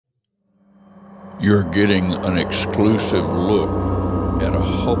You're getting an exclusive look at a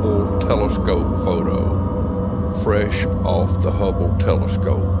Hubble telescope photo, fresh off the Hubble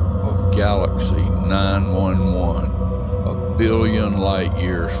telescope, of Galaxy 911, a billion light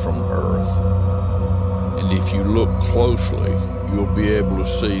years from Earth. And if you look closely, you'll be able to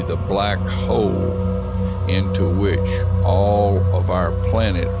see the black hole into which all of our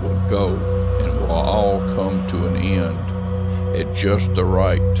planet will go and will all come to an end at just the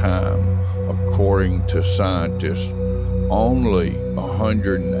right time, according to scientists, only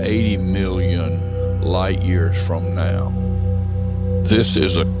 180 million light years from now. This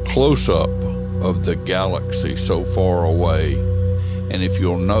is a close-up of the galaxy so far away, and if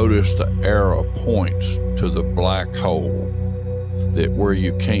you'll notice, the arrow points to the black hole, that where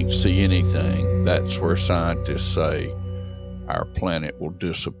you can't see anything, that's where scientists say our planet will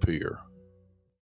disappear.